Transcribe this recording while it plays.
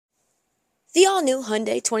The all-new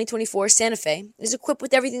Hyundai 2024 Santa Fe is equipped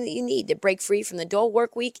with everything that you need to break free from the dull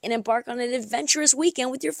work week and embark on an adventurous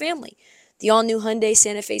weekend with your family. The all-new Hyundai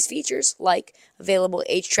Santa Fe's features, like available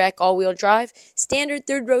H-Track all-wheel drive, standard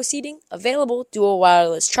third-row seating, available dual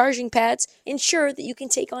wireless charging pads, ensure that you can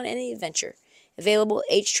take on any adventure. Available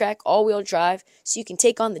H-Track all-wheel drive so you can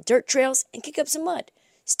take on the dirt trails and kick up some mud.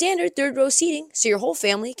 Standard third-row seating so your whole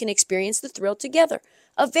family can experience the thrill together.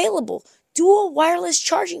 Available dual wireless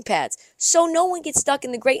charging pads so no one gets stuck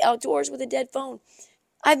in the great outdoors with a dead phone.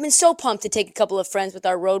 I've been so pumped to take a couple of friends with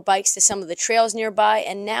our road bikes to some of the trails nearby,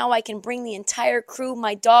 and now I can bring the entire crew,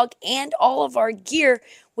 my dog, and all of our gear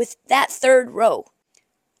with that third row.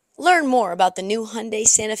 Learn more about the new Hyundai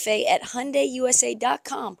Santa Fe at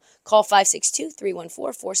HyundaiUSA.com. Call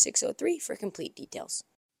 562-314-4603 for complete details.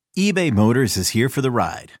 eBay Motors is here for the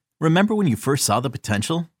ride. Remember when you first saw the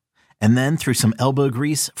potential? And then through some elbow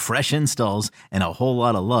grease, fresh installs, and a whole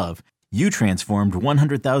lot of love, you transformed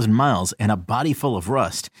 100,000 miles and a body full of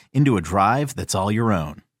rust into a drive that's all your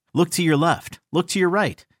own. Look to your left. Look to your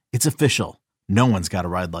right. It's official. No one's got a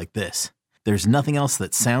ride like this. There's nothing else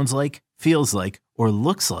that sounds like, feels like, or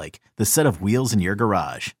looks like the set of wheels in your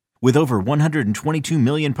garage. With over 122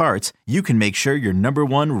 million parts, you can make sure your number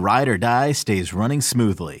one ride or die stays running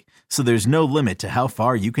smoothly. So there's no limit to how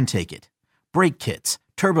far you can take it. Brake kits,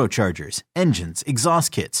 turbochargers, engines,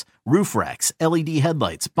 exhaust kits, roof racks, LED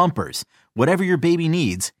headlights, bumpers, whatever your baby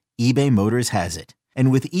needs, eBay Motors has it.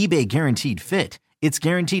 And with eBay Guaranteed Fit, it's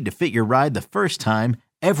guaranteed to fit your ride the first time,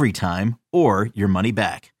 every time, or your money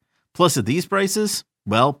back. Plus at these prices,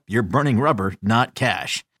 well, you're burning rubber, not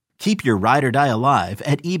cash. Keep your ride or die alive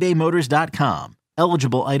at ebaymotors.com.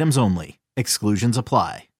 Eligible items only. Exclusions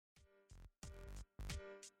apply.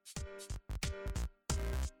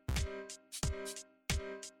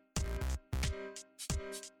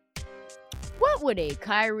 What would a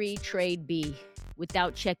Kyrie trade be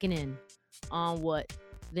without checking in on what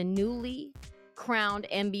the newly crowned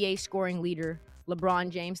NBA scoring leader LeBron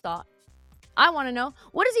James thought? I want to know,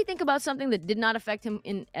 what does he think about something that did not affect him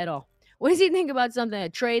at all? What does he think about a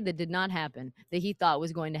trade that did not happen that he thought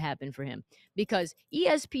was going to happen for him? Because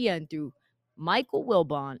ESPN threw Michael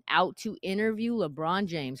Wilbon out to interview LeBron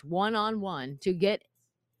James one-on-one to get,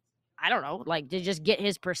 I don't know, like to just get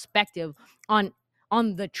his perspective on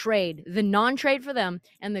the trade, the non-trade for them,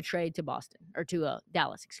 and the trade to Boston, or to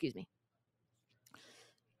Dallas, excuse me.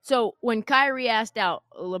 So when Kyrie asked out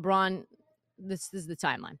LeBron, this is the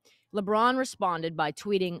timeline. LeBron responded by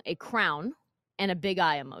tweeting a crown and a big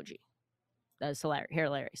eye emoji. That's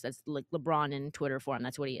hilarious. That's like LeBron in Twitter form.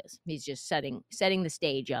 That's what he is. He's just setting the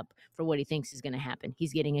stage up for what he thinks is going to happen.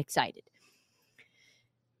 He's getting excited.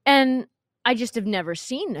 And I just have never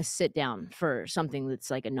seen a sit down for something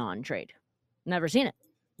that's like a non-trade. Never seen it.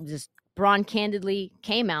 Just Bron candidly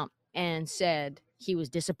came out and said he was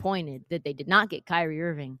disappointed that they did not get Kyrie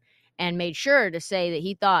Irving, and made sure to say that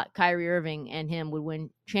he thought Kyrie Irving and him would win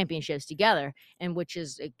championships together, and which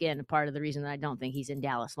is, again, a part of the reason that I don't think he's in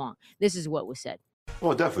Dallas long. This is what was said.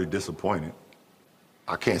 Well, definitely disappointed.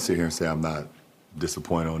 I can't sit here and say I'm not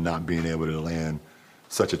disappointed on not being able to land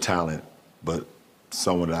such a talent, but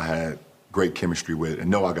someone that I had great chemistry with, and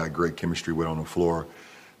know I got great chemistry with on the floor,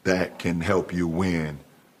 that can help you win,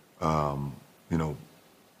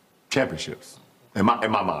 championships. In my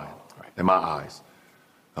mind, in my eyes.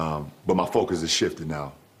 But my focus has shifted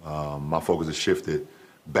now. My focus has shifted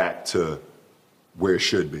back to where it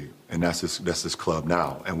should be, and that's this club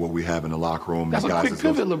now, and what we have in the locker room. That's a quick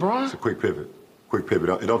pivot, LeBron. It's a quick pivot.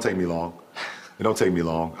 It don't take me long. It don't take me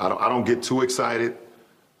long. I don't get too excited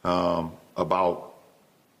about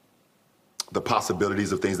the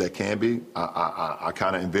possibilities of things that can be. I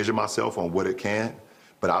kind of envision myself on what it can,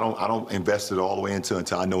 but I don't invest it all the way until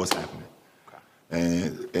I know it's happening.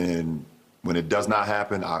 Okay. And when it does not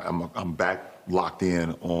happen, I'm back locked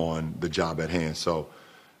in on the job at hand. So,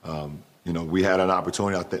 we had an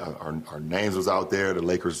opportunity. I think our names was out there. The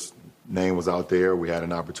Lakers' name was out there. We had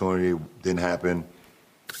an opportunity. Didn't happen.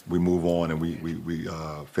 We move on, and we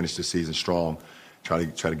finish the season strong. Try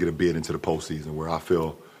to get a bid into the postseason, where I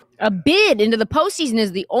feel. A bid into the postseason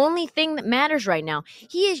is the only thing that matters right now.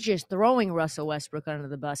 He is just throwing Russell Westbrook under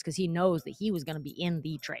the bus because he knows that he was going to be in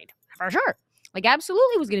the trade. For sure. Like,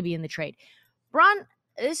 absolutely was going to be in the trade. Bron,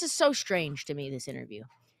 this is so strange to me, this interview,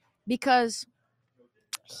 because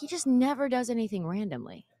he just never does anything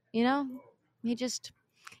randomly. He just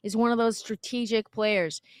is one of those strategic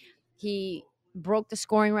players. He broke the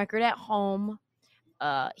scoring record at home.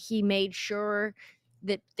 He made sure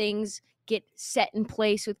that things get set in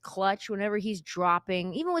place with Clutch whenever he's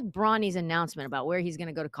dropping, even with Bronny's announcement about where he's going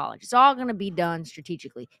to go to college. It's all going to be done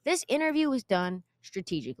strategically. This interview was done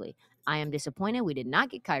strategically. I am disappointed we did not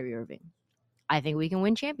get Kyrie Irving. I think we can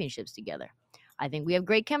win championships together. I think we have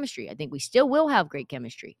great chemistry. I think we still will have great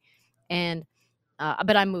chemistry. And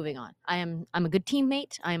but I'm moving on. I'm a good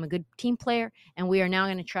teammate. I am a good team player, and we are now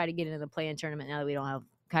going to try to get into the play-in tournament now that we don't have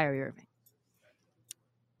Kyrie Irving.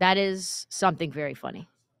 That is something very funny.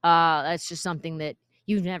 That's just something that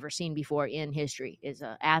you've never seen before in history, is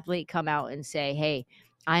an athlete come out and say, hey,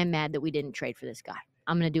 I am mad that we didn't trade for this guy.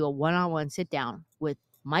 I'm going to do a one-on-one sit-down with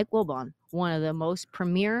Mike Wilbon, one of the most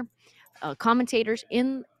premier commentators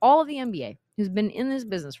in all of the NBA, who's been in this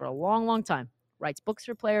business for a long, long time, writes books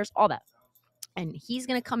for players, all that. And he's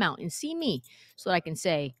going to come out and see me so that I can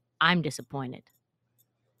say, I'm disappointed.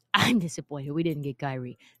 I'm disappointed we didn't get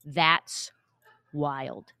Kyrie. That's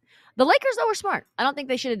wild. The Lakers, though, were smart. I don't think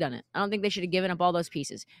they should have done it. I don't think they should have given up all those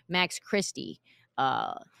pieces. Max Christie,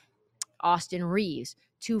 Austin Reeves,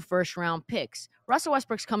 2 first-round picks. Russell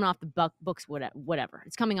Westbrook's coming off the books, whatever.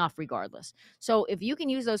 It's coming off regardless. So if you can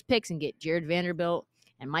use those picks and get Jared Vanderbilt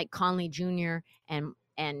and Mike Conley Jr. and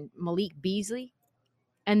Malik Beasley,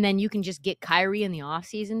 and then you can just get Kyrie in the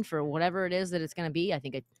offseason for whatever it is that it's going to be. I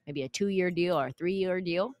think maybe a 2-year deal or a 3-year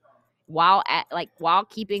deal, while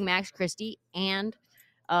keeping Max Christie and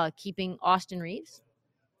keeping Austin Reeves.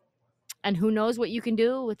 And who knows what you can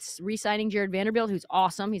do with re-signing Jared Vanderbilt, who's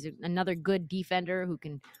awesome. He's another good defender who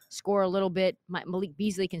can score a little bit. Malik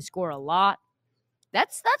Beasley can score a lot.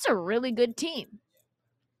 That's a really good team.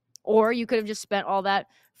 Or you could have just spent all that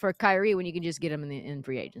for Kyrie when you could just get him in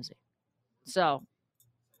free agency. So,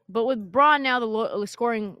 but with Bron now the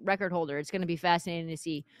scoring record holder, it's going to be fascinating to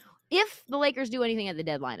see if the Lakers do anything at the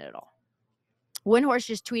deadline at all. Windhorst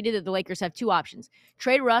just tweeted that the Lakers have 2 options: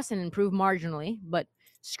 trade Russ and improve marginally, but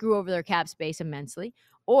screw over their cap space immensely,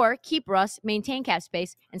 or keep Russ, maintain cap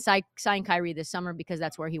space, and sign Kyrie this summer because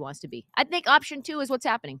that's where he wants to be. I think option 2 is what's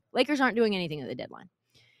happening. Lakers aren't doing anything at the deadline.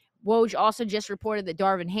 Woj also just reported that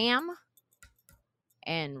Darvin Ham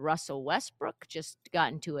and Russell Westbrook just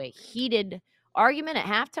got into a heated argument at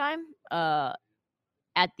halftime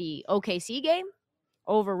at the OKC game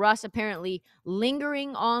over Russ apparently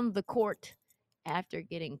lingering on the court after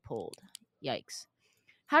getting pulled. Yikes.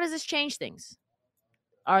 How does this change things?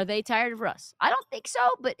 Are they tired of Russ? I don't think so,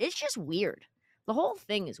 but it's just weird. The whole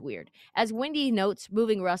thing is weird. As Wendy notes,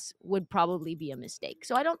 moving Russ would probably be a mistake.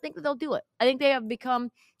 So I don't think that they'll do it. I think they have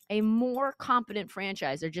become a more competent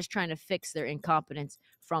franchise. They're just trying to fix their incompetence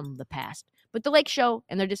from the past. But the Lake Show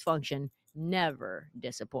and their dysfunction never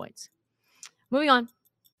disappoints. Moving on.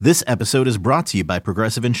 This episode is brought to you by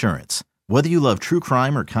Progressive Insurance. Whether you love true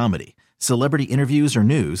crime or comedy, celebrity interviews or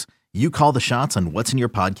news, you call the shots on what's in your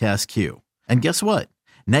podcast queue. And guess what?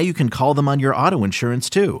 Now you can call them on your auto insurance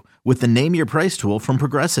too with the Name Your Price tool from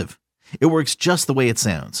Progressive. It works just the way it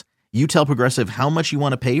sounds. You tell Progressive how much you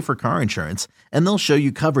want to pay for car insurance, and they'll show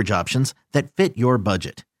you coverage options that fit your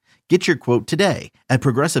budget. Get your quote today at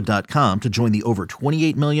Progressive.com to join the over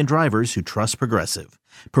 28 million drivers who trust Progressive.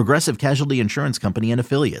 Progressive Casualty Insurance Company and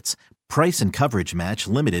Affiliates. Price and coverage match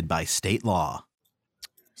limited by state law.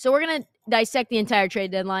 So we're going to dissect the entire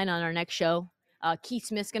trade deadline on our next show. Keith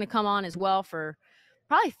Smith's going to come on as well for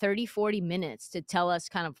probably 30, 40 minutes to tell us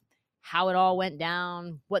kind of how it all went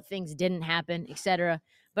down, what things didn't happen, etc.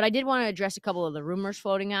 But I did want to address a couple of the rumors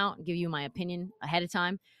floating out and give you my opinion ahead of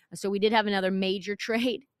time. So we did have another major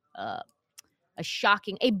trade, a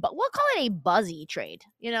shocking, we'll call it a buzzy trade,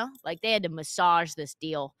 like they had to massage this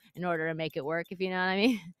deal in order to make it work, if you know what I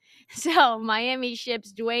mean. So Miami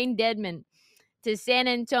ships Dwayne Dedmon to San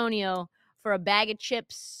Antonio for a bag of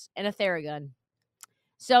chips and a Theragun.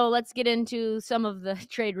 So let's get into some of the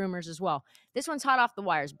trade rumors as well. This one's hot off the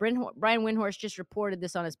wires. Brian Windhorst just reported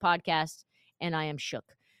this on his podcast, and I am shook.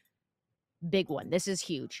 Big one. This is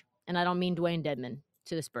huge. And I don't mean Dwayne Dedmon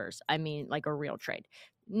to the Spurs. I mean like a real trade.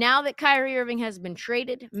 Now that Kyrie Irving has been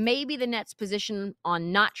traded, maybe the Nets' position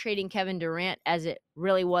on not trading Kevin Durant, as it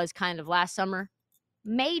really was kind of last summer,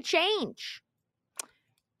 may change.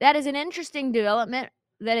 That is an interesting development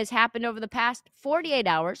that has happened over the past 48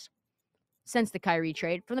 hours since the Kyrie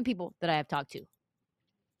trade from the people that I have talked to.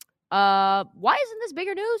 Why isn't this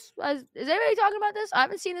bigger news? Is anybody talking about this? I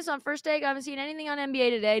haven't seen this on First Take. I haven't seen anything on NBA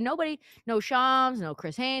Today. Nobody, no Shams, no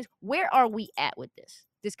Chris Haynes. Where are we at with this?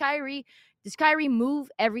 Does Kyrie move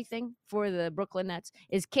everything for the Brooklyn Nets?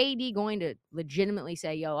 Is KD going to legitimately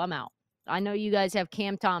say, yo, I'm out? I know you guys have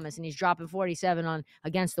Cam Thomas and he's dropping 47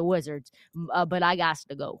 against the Wizards, but I got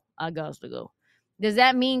to go. Does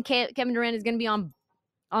that mean Kevin Durant is going to be on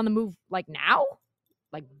the move like now?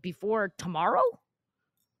 Like before tomorrow?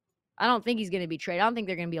 I don't think he's going to be traded. I don't think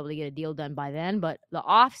they're going to be able to get a deal done by then, but the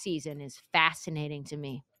offseason is fascinating to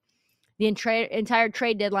me. The entire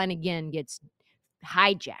trade deadline again gets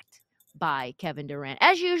hijacked by Kevin Durant.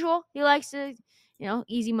 As usual, he likes to,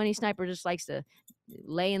 easy money sniper just likes to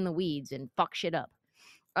lay in the weeds and fuck shit up.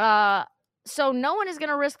 So no one is going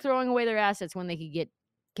to risk throwing away their assets when they could get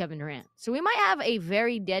Kevin Durant. So we might have a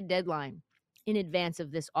very dead deadline in advance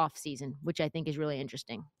of this offseason, which I think is really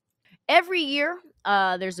interesting. Every year,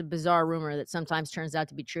 there's a bizarre rumor that sometimes turns out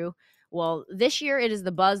to be true. Well, this year it is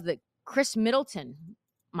the buzz that Chris Middleton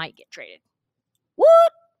might get traded.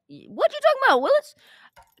 What? What you talking about, Willis?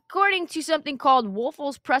 According to something called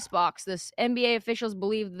Wolfel's Press Box, this NBA officials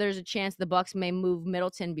believe there's a chance the Bucks may move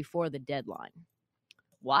Middleton before the deadline.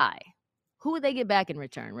 Why? Who would they get back in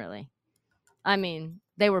return, really? I mean,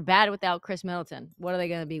 they were bad without Chris Middleton. What are they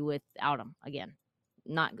going to be without him again?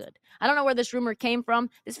 Not good. I don't know where this rumor came from.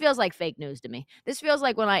 This feels like fake news to me. This feels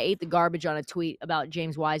like when I ate the garbage on a tweet about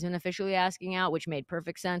James Wiseman officially asking out, which made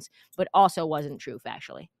perfect sense, but also wasn't true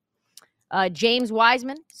factually. James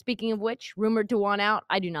Wiseman, speaking of which, rumored to want out.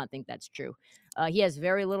 I do not think that's true. He has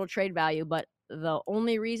very little trade value, but the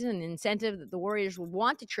only reason and incentive that the Warriors would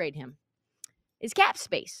want to trade him is cap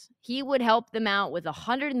space. He would help them out with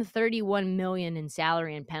 $131 million in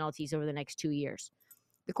salary and penalties over the next 2 years.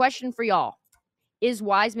 The question for y'all, is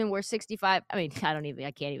Wiseman worth 65? I mean,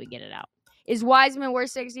 I can't even get it out. Is Wiseman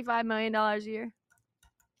worth $65 million a year?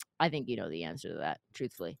 I think you know the answer to that,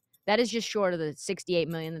 truthfully. That is just short of the $68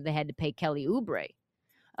 million that they had to pay Kelly Oubre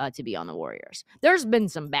to be on the Warriors. There's been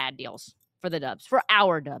some bad deals for the Dubs, for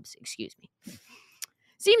our Dubs, excuse me.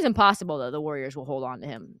 Seems impossible, though, the Warriors will hold on to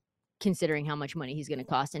him, considering how much money he's going to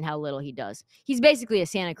cost and how little he does. He's basically a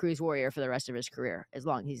Santa Cruz Warrior for the rest of his career, as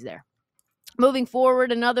long as he's there. Moving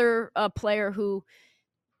forward, another player who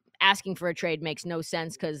asking for a trade makes no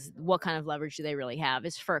sense because what kind of leverage do they really have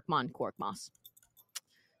is Furkan Korkmaz.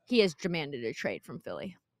 He has demanded a trade from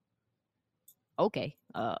Philly. Okay.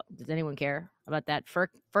 Does anyone care about that?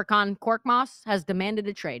 Furkan Korkmaz has demanded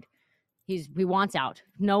a trade. He wants out.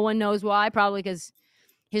 No one knows why. Probably because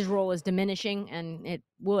his role is diminishing, and it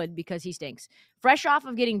would because he stinks. Fresh off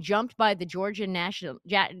of getting jumped by the Georgia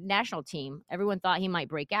national team, everyone thought he might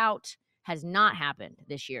break out. Has not happened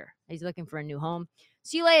this year. He's looking for a new home.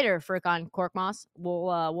 See you later, Furkan Korkmaz.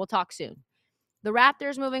 We'll talk soon. The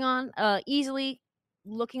Raptors moving on, easily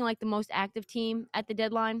looking like the most active team at the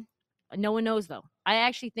deadline. No one knows, though. I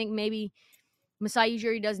actually think maybe Masai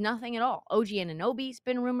Ujiri does nothing at all. OG Anunoby's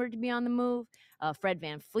been rumored to be on the move. Fred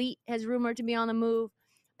VanVleet has rumored to be on the move.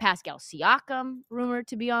 Pascal Siakam rumored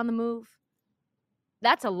to be on the move.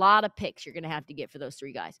 That's a lot of picks you're going to have to get for those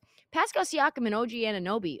three guys. Pascal Siakam and OG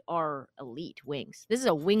Anunoby are elite wings. This is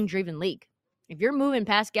a wing-driven league. If you're moving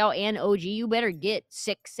Pascal and OG, you better get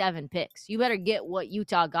 6-7 picks. You better get what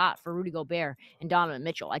Utah got for Rudy Gobert and Donovan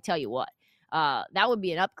Mitchell. I tell you what, that would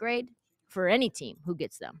be an upgrade for any team who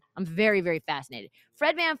gets them. I'm very, very fascinated.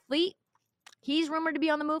 Fred VanVleet, he's rumored to be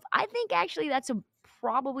on the move. I think actually that's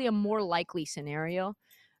probably a more likely scenario,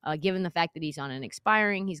 given the fact that he's on an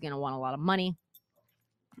expiring. He's going to want a lot of money.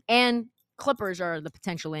 And Clippers are the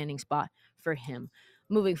potential landing spot for him.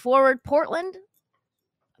 Moving forward, Portland's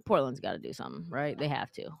got to do something, right? They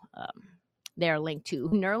have to. They are linked to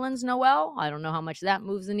Nerlens Noel. I don't know how much that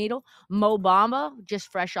moves the needle. Mo Bamba,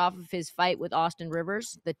 just fresh off of his fight with Austin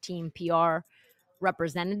Rivers, the team PR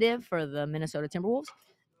representative for the Minnesota Timberwolves.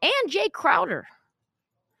 And Jay Crowder.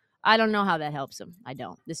 I don't know how that helps him. I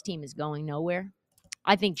don't. This team is going nowhere.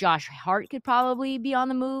 I think Josh Hart could probably be on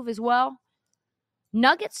the move as well.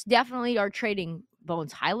 Nuggets definitely are trading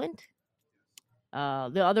Bones Highland.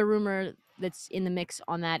 The other rumor that's in the mix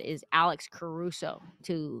on that is Alex Caruso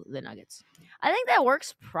to the Nuggets. I think that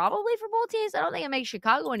works probably for both teams. I don't think it makes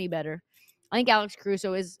Chicago any better. I think Alex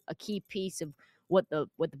Caruso is a key piece of what the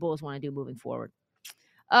Bulls want to do moving forward.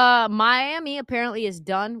 Miami apparently is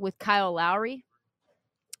done with Kyle Lowry.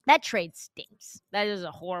 That trade stinks. That is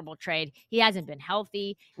a horrible trade. He hasn't been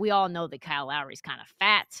healthy. We all know that Kyle Lowry's kind of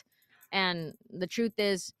fat. And the truth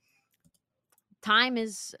is, time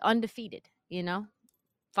is undefeated,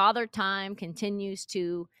 Father Time continues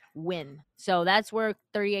to win. So that's where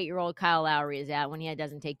 38-year-old Kyle Lowry is at when he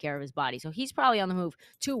doesn't take care of his body. So he's probably on the move.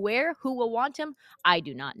 To where? Who will want him? I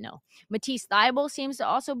do not know. Matisse Thybulle seems to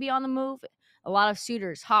also be on the move. A lot of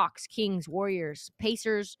suitors, Hawks, Kings, Warriors,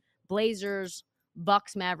 Pacers, Blazers,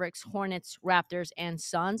 Bucks, Mavericks, Hornets, Raptors, and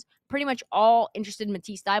Suns. Pretty much all interested in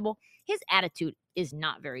Matisse Thybulle. His attitude is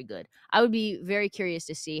not very good. I would be very curious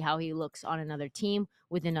to see how he looks on another team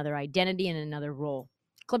with another identity and another role.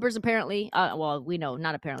 Clippers apparently, we know,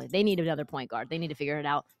 not apparently, they need another point guard. They need to figure it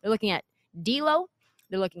out. They're looking at D'Lo.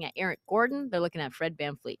 They're looking at Eric Gordon. They're looking at Fred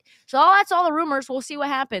VanVleet. So that's all the rumors. We'll see what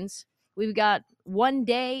happens. We've got 1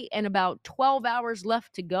 day and about 12 hours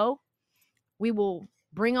left to go. We will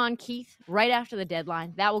Bring on Keith right after the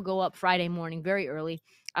deadline. That will go up Friday morning, very early.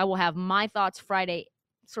 I will have my thoughts Friday,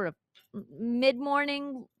 sort of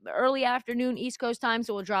mid-morning, early afternoon, East Coast time,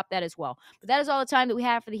 so we'll drop that as well. But that is all the time that we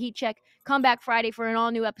have for the Heat Check. Come back Friday for an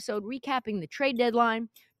all-new episode recapping the trade deadline.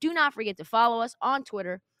 Do not forget to follow us on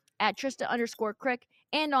Twitter at Trista_Crick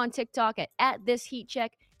and on TikTok at This Heat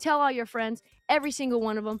Check. Tell all your friends, every single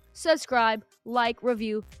one of them. Subscribe, like,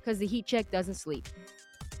 review, because the Heat Check doesn't sleep.